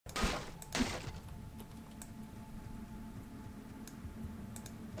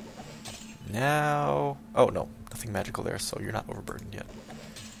Now... Oh, no. Nothing magical there, so you're not overburdened yet.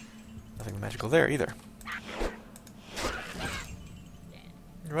 Nothing magical there, either.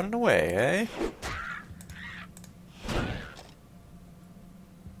 You're running away, eh?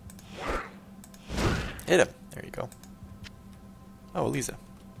 Hit him. There you go. Oh, Eliza.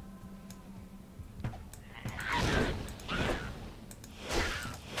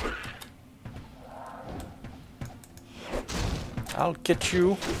 I'll get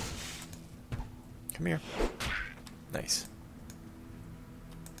you. Come here. Nice.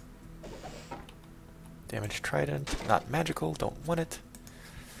 Damage trident. Not magical. Don't want it.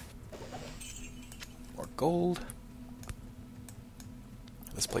 More gold.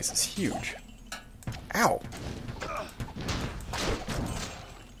 This place is huge. Ow!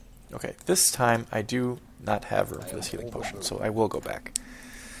 Okay, this time I do not have room for this healing potion, so I will go back.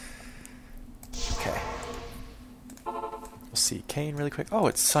 Okay. We'll see Kane really quick. Oh,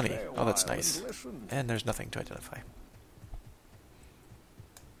 it's sunny. Oh, that's nice. And there's nothing to identify.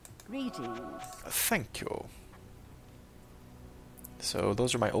 Greetings. Thank you. So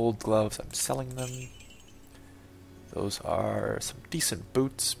those are my old gloves. I'm selling them. Those are some decent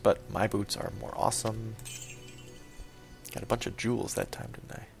boots, but my boots are more awesome. Got a bunch of jewels that time,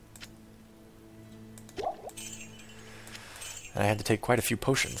 didn't I? And I had to take quite a few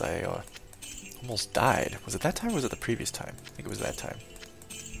potions. I almost died. Was it that time or was it the previous time? I think it was that time.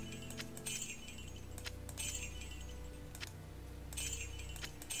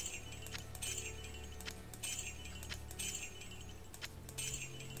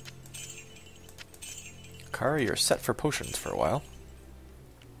 Kari, you're set for potions for a while.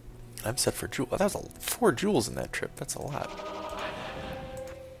 I'm set for jewels. Oh, that was 4 jewels in that trip. That's a lot.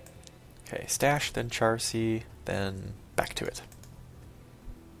 Okay, stash, then Charcy, then back to it.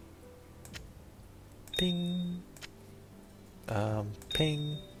 Ping.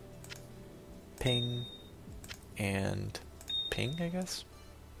 Ping. Ping. And ping, I guess?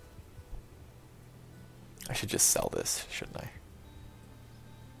 I should just sell this, shouldn't I?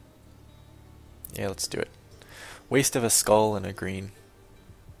 Yeah, let's do it. Waste of a skull and a green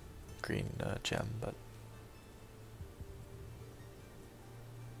gem, but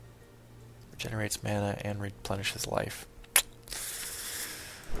regenerates mana and replenishes life.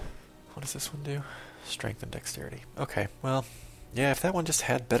 What does this one do? Strength and dexterity. Okay, well, yeah, if that one just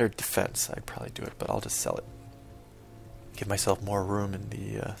had better defense, I'd probably do it, but I'll just sell it. Give myself more room in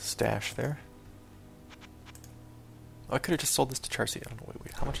the stash there. Oh, I could have just sold this to Charcy. I don't know.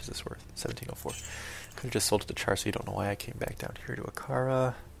 Wait, how much is this worth? 1704. Could have just sold it to Charcy. Don't know why I came back down here to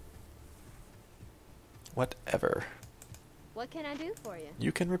Akara. Whatever. What can I do for you?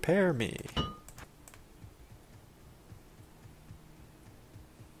 You can repair me.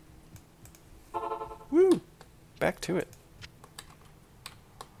 Woo! Back to it.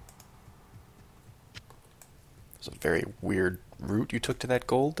 It was a very weird route you took to that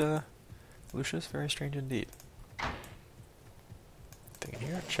gold, Lucius. Very strange indeed. Thing in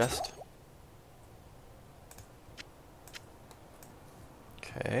here, chest.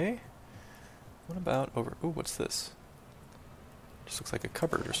 Okay. What about over... Ooh, what's this? Just looks like a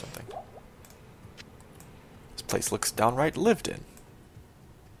cupboard or something. This place looks downright lived in.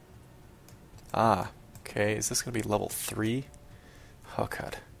 Ah, okay. Is this going to be level 3? Oh,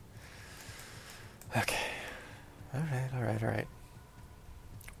 God. Okay. Alright.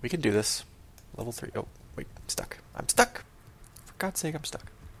 We can do this. Level 3. Oh, wait. I'm stuck. I'm stuck! For God's sake, I'm stuck.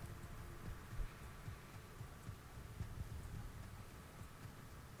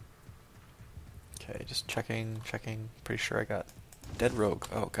 Okay, just checking. Pretty sure I got dead rogue.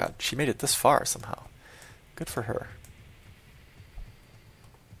 Oh God, she made it this far somehow. Good for her.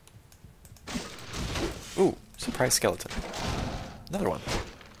 Ooh, surprise skeleton. Another one.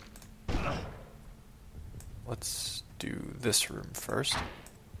 Let's do this room first.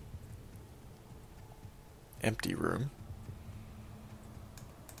 Empty room.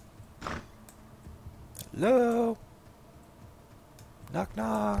 Hello? Knock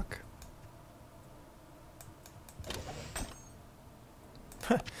knock.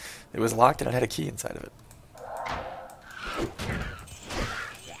 It was locked and it had a key inside of it.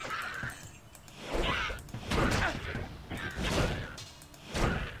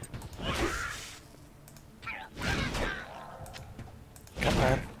 Come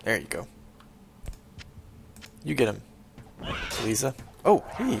on. There you go. You get him, Lisa. Oh,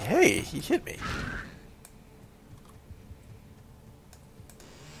 hey, he hit me.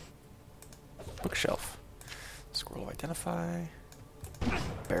 Bookshelf. Scroll to identify.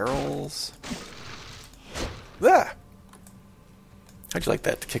 Barrels. Ah! How'd you like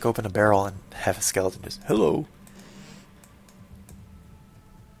that? To kick open a barrel and have a skeleton just, hello.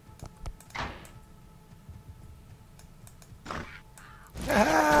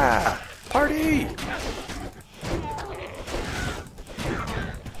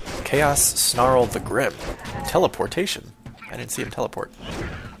 Chaos Snarl the Grim. Teleportation. I didn't see him teleport.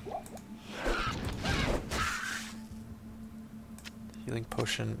 Healing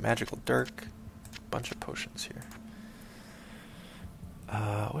potion, magical dirk. Bunch of potions here.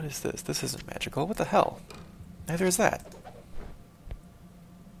 What is this? This isn't magical. What the hell? Neither is that.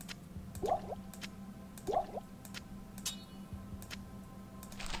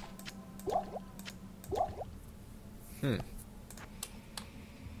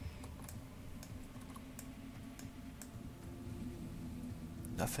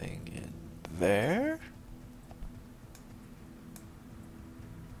 Nothing in there.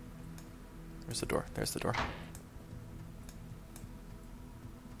 Where's the door? There's the door.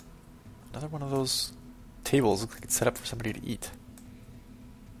 Another one of those tables looks like it's set up for somebody to eat.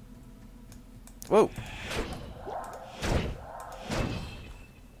 Whoa!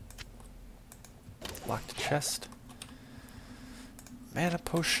 Locked chest. Mana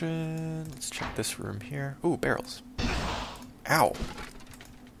potion. Let's check this room here. Ooh, barrels. Ow!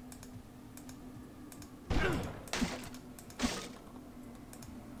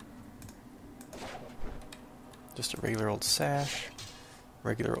 Just a regular old sash.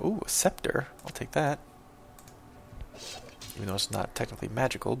 Regular, ooh, a scepter. I'll take that. Even though it's not technically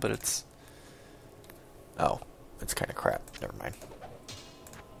magical, but it's... Oh, it's kind of crap. Never mind.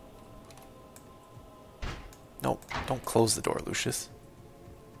 Nope, don't close the door, Lucius.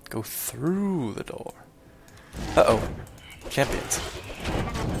 Go through the door. Uh-oh. Champions.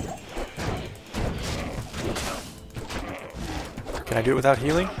 Can I do it without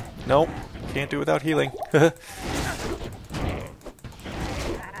healing? Nope. Can't do it without healing.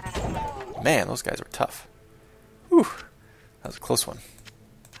 Man, those guys were tough. Whew. That was a close one.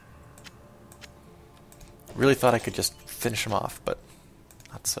 Really thought I could just finish them off, but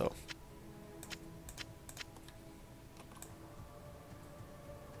not so.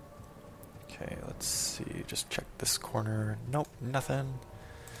 Okay, let's see. Just check this corner. Nope, nothing.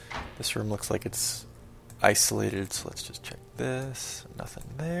 This room looks like it's isolated, so let's just check this. Nothing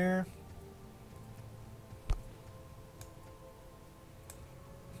there.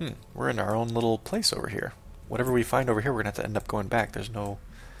 We're in our own little place over here. Whatever we find over here, we're going to have to end up going back. There's no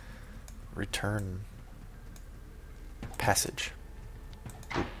return passage.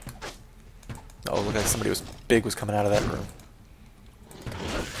 Oh, look like somebody was coming out of that room.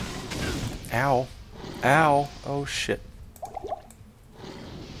 Ow. Ow. Oh, shit.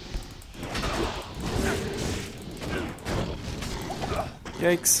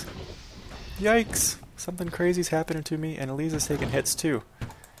 Yikes. Yikes. Something crazy's happening to me, and Elisa's taking hits, too.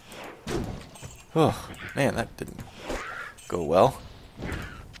 Oh, man, that didn't go well.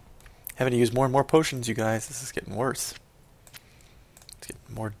 Having to use more and more potions, you guys. This is getting worse. It's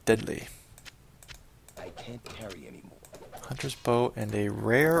getting more deadly. I can't carry anymore. Hunter's bow and a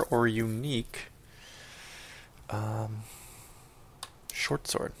rare or unique short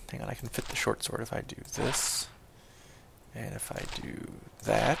sword. Hang on, I can fit the short sword if I do this. And if I do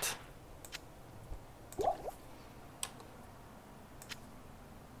that.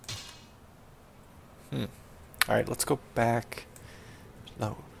 Alright, let's go back.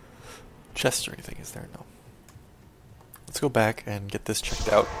 No chest or anything, is there? No. Let's go back and get this checked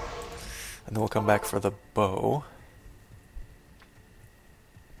out. And then we'll come back for the bow.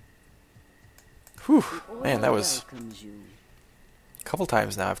 Whew, man, that was... A couple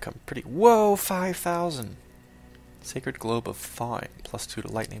times now I've come pretty... Whoa, 5,000! Sacred Globe of Thawing. +2 to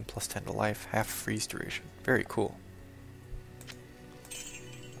lightning, +10 to life, half freeze duration. Very cool.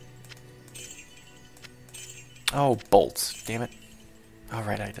 Oh, bolts. Damn it.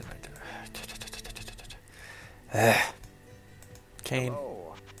 Alright, I did. Kane.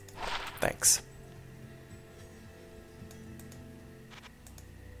 Hello. Thanks.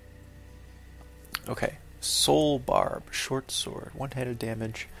 Okay. Soul Barb. Short sword. One-handed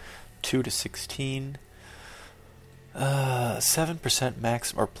damage. 2 to 16. 7%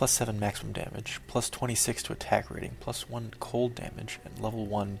 max, or +7 maximum damage. +26 to attack rating. +1 cold damage. And level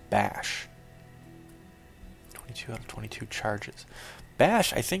 1 bash. 22 out of 22 charges.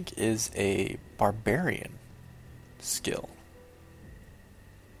 Bash, I think, is a barbarian skill.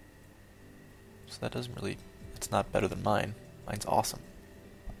 So that doesn't really... It's not better than mine. Mine's awesome.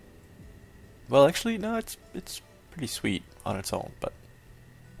 Well, actually, no, it's pretty sweet on its own, but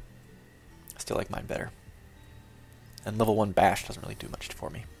I still like mine better. And level 1 bash doesn't really do much for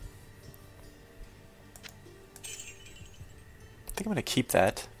me. I think I'm going to keep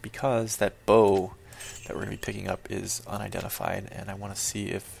that because that bow that we're going to be picking up is unidentified, and I want to see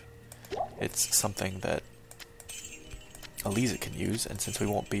if it's something that Elisa can use, and since we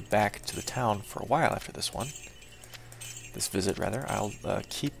won't be back to the town for a while after this one, this visit rather, I'll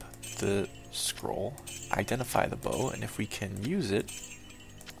keep the scroll, identify the bow, and if we can use it,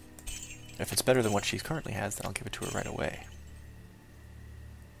 if it's better than what she currently has, then I'll give it to her right away.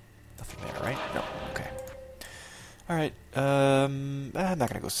 Nothing there, right? No. Okay. Alright, I'm not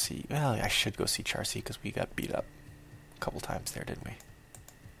gonna go see... Well, I should go see Charcy, because we got beat up a couple times there, didn't we?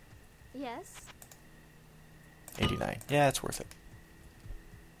 Yes? 89. Yeah, it's worth it.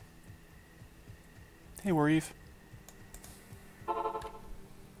 Hey, Wareve.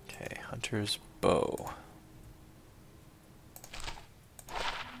 Okay, Hunter's bow.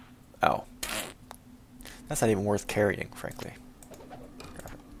 Oh. That's not even worth carrying, frankly.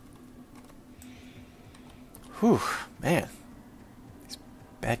 Whew, man. These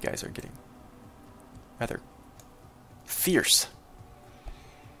bad guys are getting rather fierce.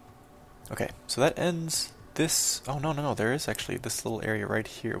 Okay, so that ends this... Oh, no, there is actually this little area right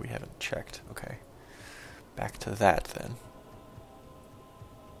here we haven't checked. Okay. Back to that, then.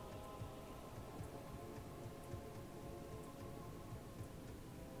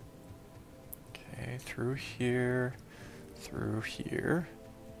 Okay, through here, through here.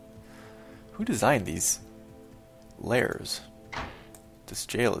 Who designed these layers? This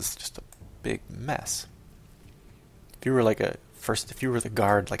jail is just a big mess. If you were like if you were the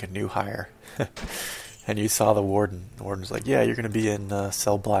guard, like a new hire, and you saw the warden's like, yeah, you're gonna be in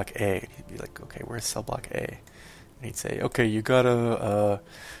cell block A. And he'd be like, okay, where's cell block A? And he'd say, okay, you gotta,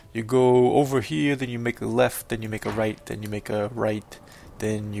 you go over here, then you make a left, then you make a right, then you make a right,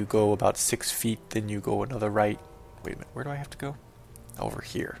 then you go about 6 feet, then you go another right. Wait a minute, where do I have to go? Over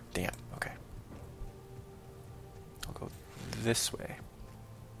here. Damn, okay. I'll go this way.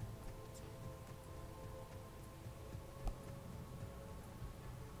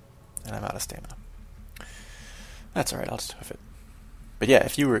 And I'm out of stamina. That's alright, I'll just hoof it. But yeah,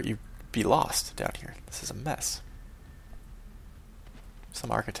 if you'd be lost down here. This is a mess.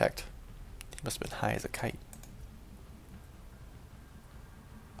 Some architect. He must have been high as a kite.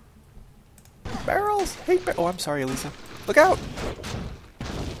 Barrels! Hate oh, I'm sorry, Elisa. Look out!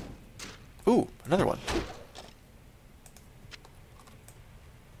 Ooh, another one.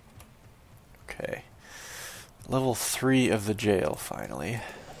 Okay. Level 3 of the jail, finally.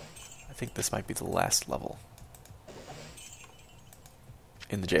 I think this might be the last level.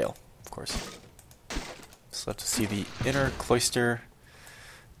 In the jail, of course. So have to see the inner cloister,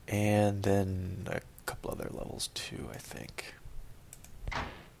 and then a couple other levels too, I think.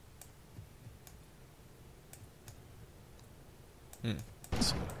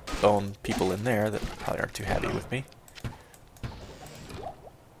 Some bone people in there that probably aren't too happy with me.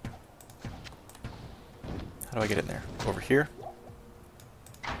 How do I get in there? Over here?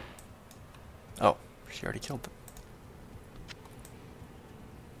 Oh, she already killed them.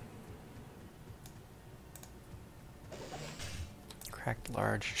 Cracked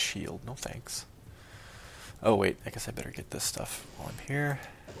large shield. No thanks. Oh wait, I guess I better get this stuff while I'm here.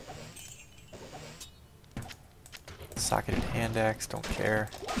 Socketed hand axe, don't care.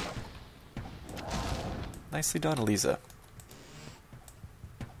 Nicely done, Elisa.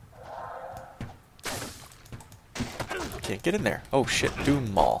 Can't get in there. Oh shit,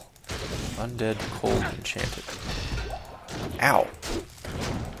 Doom Maul. Undead, cold, enchanted. Ow.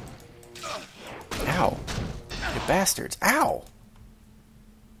 Ow. You bastards. Ow!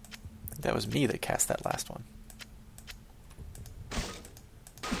 I think that was me that cast that last one.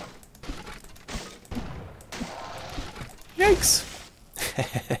 Yikes!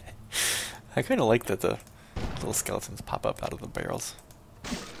 I kind of like that the little skeletons pop up out of the barrels.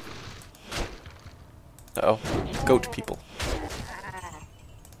 Uh-oh. Goat people.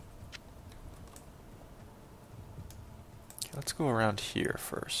 Okay, let's go around here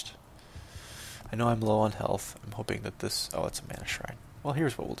first. I know I'm low on health. I'm hoping that this... Oh, it's a mana shrine. Well,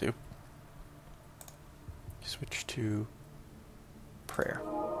 here's what we'll do. Switch to prayer.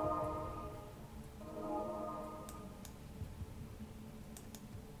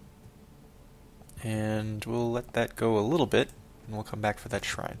 And we'll let that go a little bit, and we'll come back for that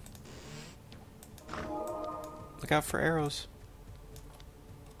shrine. Look out for arrows.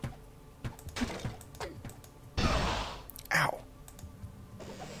 Ow.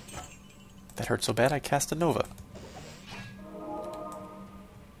 That hurt so bad I cast a Nova.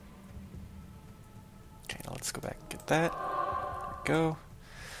 Okay, now let's go back and get that. There we go.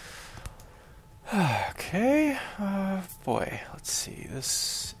 Okay, boy, let's see.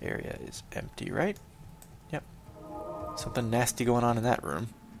 This area is empty, right? Yep. Something nasty going on in that room.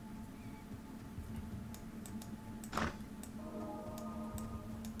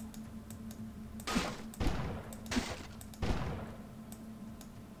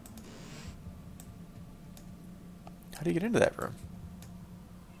 How do you get into that room?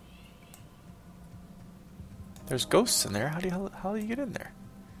 There's ghosts in there. How do you get in there?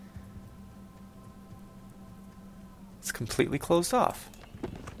 It's completely closed off.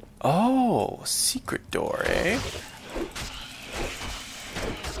 Oh, secret door, eh?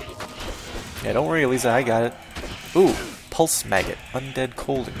 Yeah, don't worry, Elisa, I got it. Ooh, pulse maggot, undead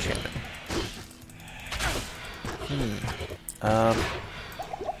cold enchantment.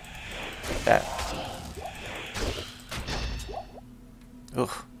 That. Ugh,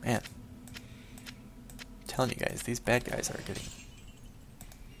 man. I'm telling you guys, these bad guys are getting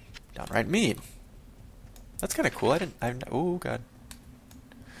downright mean. That's kind of cool. Oh god.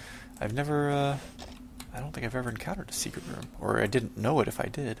 I've never, I don't think I've ever encountered a secret room. Or I didn't know it if I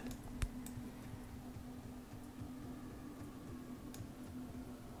did.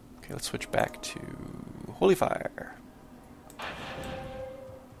 Okay, let's switch back to Holy Fire.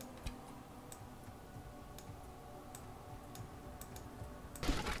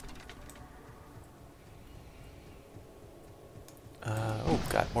 Oh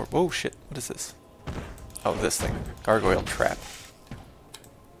god, more. Oh shit, what is this? Oh, this thing. Gargoyle trap.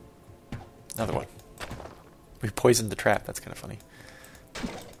 Another one. We poisoned the trap, that's kind of funny.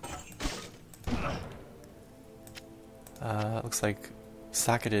 Looks like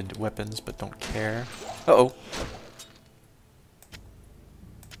socketed weapons, but don't care. Uh-oh.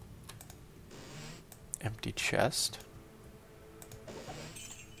 Empty chest.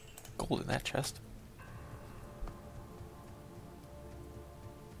 Gold in that chest.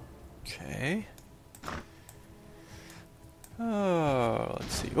 Okay. Oh,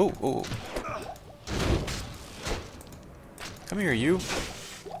 let's see. Oh. Come here, you.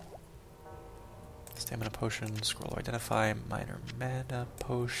 Stamina potion, scroll to identify, minor mana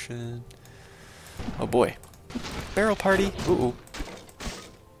potion. Oh boy. Barrel party. Ooh.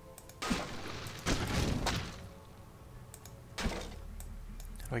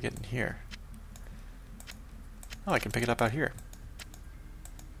 How do I get in here? Oh, I can pick it up out here.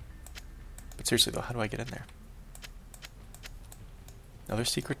 But seriously though, how do I get in there? Another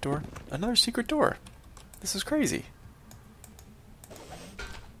secret door? Another secret door! This is crazy.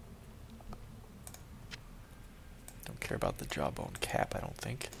 Don't care about the jawbone cap, I don't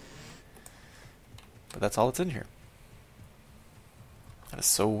think. But that's all that's in here. That is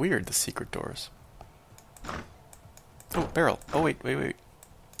so weird, the secret doors. Oh, barrel. Oh, wait.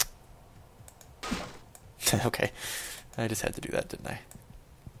 Okay. I just had to do that, didn't I?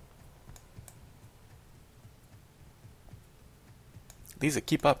 Lisa,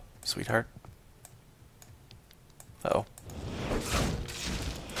 keep up, sweetheart. Uh-oh.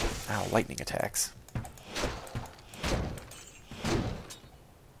 Ow, lightning attacks.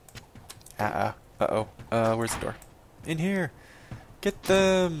 Uh-oh. Where's the door? In here! Get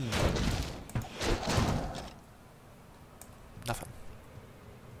them! Nothing.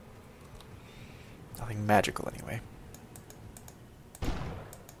 Nothing magical, anyway.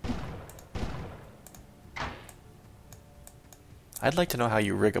 I'd like to know how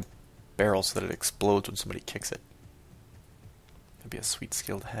you rig a barrel so that it explodes when somebody kicks it. That'd be a sweet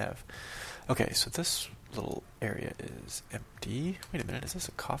skill to have. Okay, so this little area is empty. Wait a minute, is this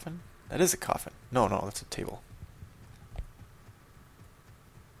a coffin? That is a coffin. No, that's a table.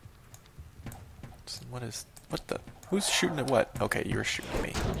 So what the? Who's shooting at what? Okay, you're shooting at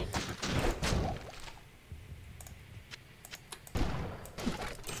me.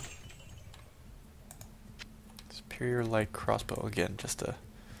 Superior light crossbow. Again, just a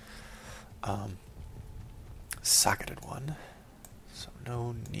socketed one. So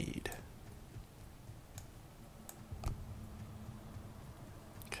no need.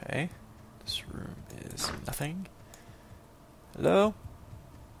 Okay. This room is nothing. Hello?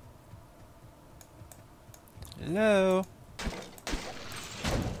 Hello?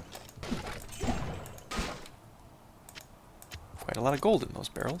 Quite a lot of gold in those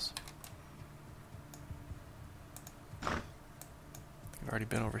barrels. I've already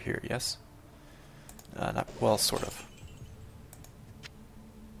been over here, yes? Not, well, sort of.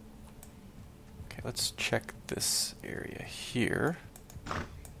 Okay, let's check this area here.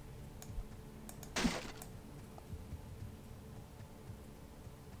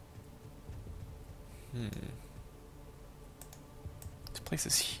 This place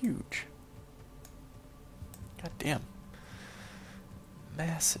is huge. God damn.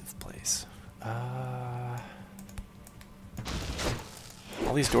 Massive place.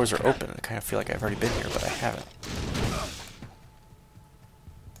 All these doors are open and I kind of feel like I've already been here, but I haven't.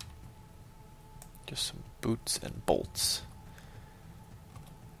 Just some boots and bolts.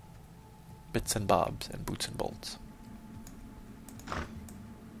 Bits and bobs and boots and bolts.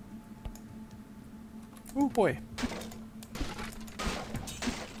 Oh boy.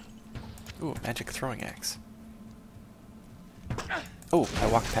 Ooh, a magic throwing axe. Oh, I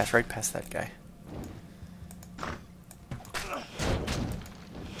walked right past that guy.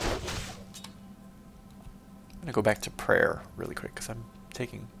 I'm gonna go back to prayer really quick because I'm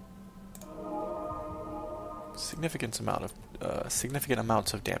taking significant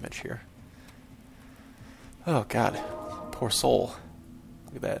amounts of damage here. Oh God, poor soul.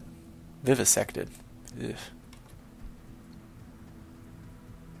 Look at that, vivisected. Ugh.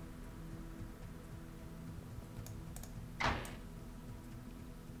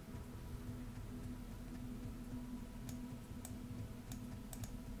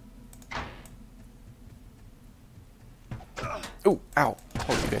 Oh, ow.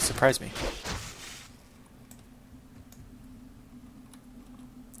 Oh, you guys surprised me.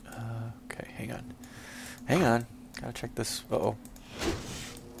 Okay, hang on. Hang on. Gotta check this. Uh-oh.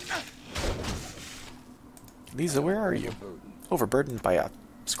 Lisa, where are you? Overburdened by a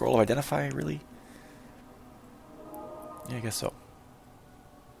scroll of identify, really? Yeah, I guess so.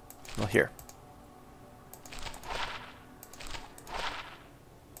 Well, here.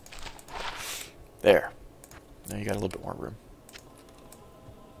 There. Now you got a little bit more room.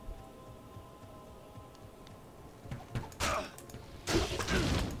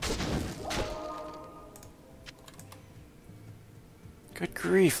 Good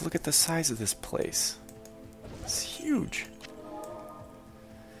grief, look at the size of this place. It's huge.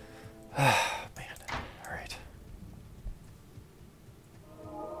 Ah, man. Alright.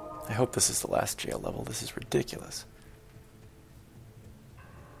 I hope this is the last jail level. This is ridiculous.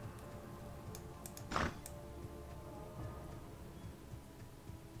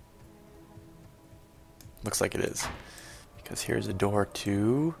 Looks like it is. Because here's a door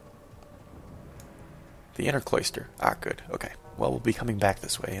to the inner cloister. Ah, good. Okay. Well, we'll be coming back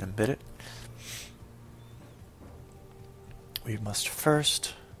this way in a bit. We must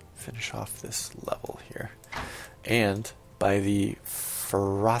first finish off this level here. And by the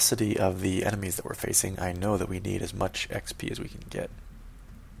ferocity of the enemies that we're facing, I know that we need as much XP as we can get.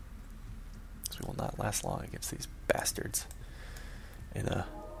 Because we will not last long against these bastards in a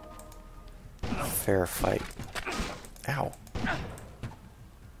fair fight. Ow.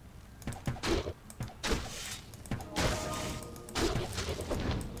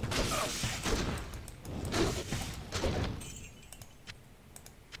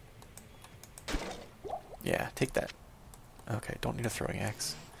 Yeah, take that. Okay, don't need a throwing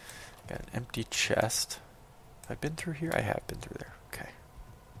axe. Got an empty chest. Have I been through here? I have been through there. Okay.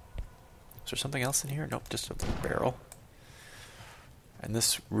 Is there something else in here? Nope, just a barrel. And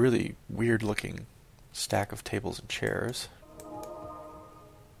this really weird looking stack of tables and chairs.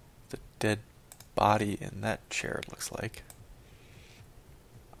 The dead body in that chair, it looks like.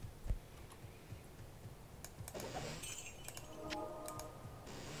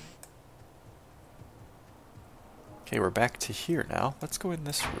 Okay, we're back to here now. Let's go in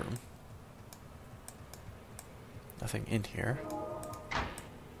this room. Nothing in here.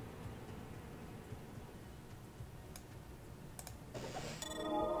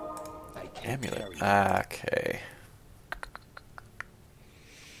 Amulet. Okay.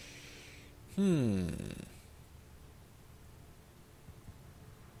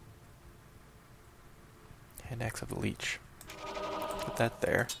 Hand axe of the leech. Put that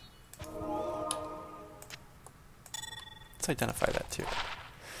there. Let's identify that too.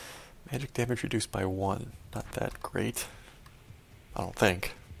 Magic damage reduced by 1. Not that great. I don't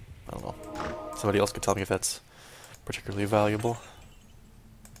think. I don't know. Somebody else could tell me if that's particularly valuable.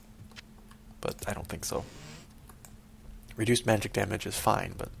 But I don't think so. Reduced magic damage is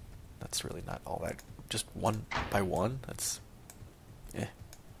fine, but that's really not all that. Just 1 by 1? That's... eh.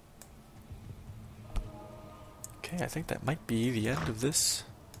 Okay, I think that might be the end of this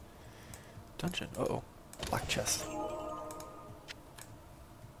dungeon. Uh-oh. Black chest.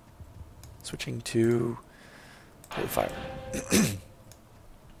 Switching to holy fire.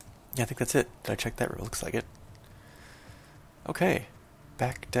 Yeah, I think that's it. Did I check that? It looks like it. Okay.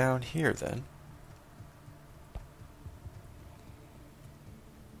 Back down here then.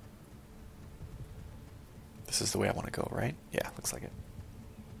 This is the way I want to go, right? Yeah, looks like it.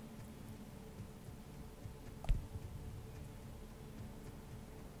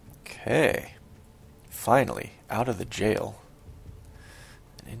 Okay. Finally, out of the jail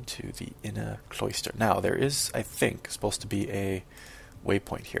and into the inner cloister. Now, there is, I think, supposed to be a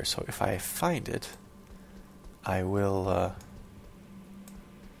waypoint here. So if I find it, I will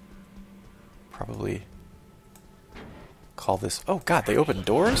probably call this... Oh god, they opened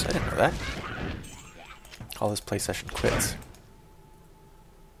doors? I didn't know that. Call this play session quits.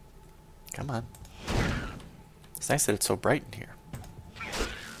 Come on. It's nice that it's so bright in here.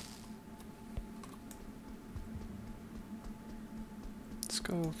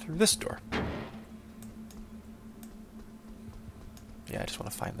 go through this door. Yeah, I just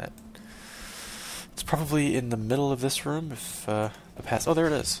want to find that. It's probably in the middle of this room if the past... Oh, there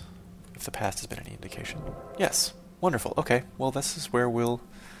it is. If the past has been any indication. Yes. Wonderful. Okay, well, this is where we'll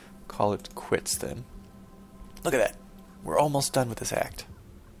call it quits then. Look at that. We're almost done with this act.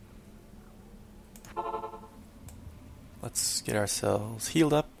 Let's get ourselves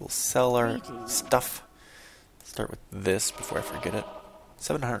healed up. We'll sell our stuff. Start with this before I forget it.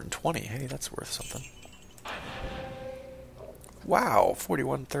 720. Hey, that's worth something. Wow,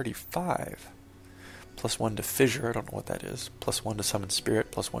 4135. +1 to Fissure, I don't know what that is. +1 to Summon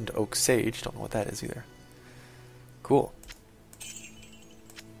Spirit, +1 to Oak Sage, don't know what that is either. Cool.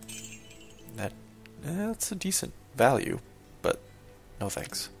 That's a decent value, but no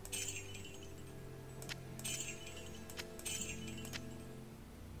thanks.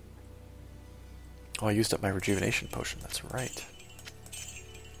 Oh, I used up my rejuvenation potion, that's right.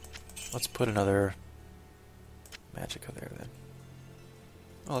 Let's put another Magicka there then.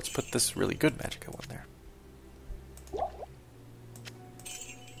 Oh, let's put this really good Magicka one there.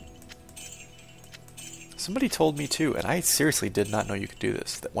 Somebody told me too, and I seriously did not know you could do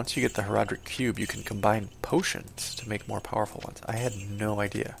this, that once you get the Herodric Cube, you can combine potions to make more powerful ones. I had no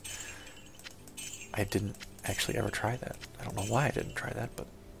idea. I didn't actually ever try that. I don't know why I didn't try that, but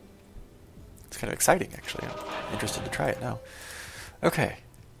it's kind of exciting, actually. I'm interested to try it now. Okay.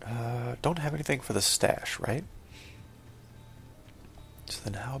 Don't have anything for the stash, right? So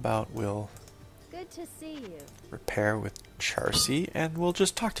then how about we'll... Good to see you. Repair with Charcy, and we'll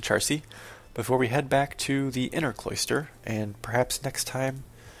just talk to Charcy before we head back to the inner cloister, and perhaps next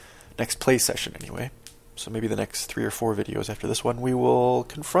play session anyway, so maybe the next 3 or 4 videos after this one, we will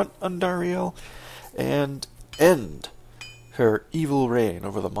confront Andariel and end her evil reign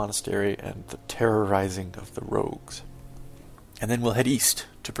over the monastery and the terrorizing of the rogues. And then we'll head east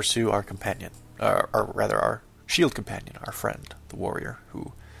to pursue our companion, or rather our shield companion, our friend, the warrior,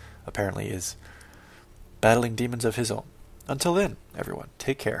 who apparently is battling demons of his own. Until then, everyone,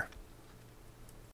 take care.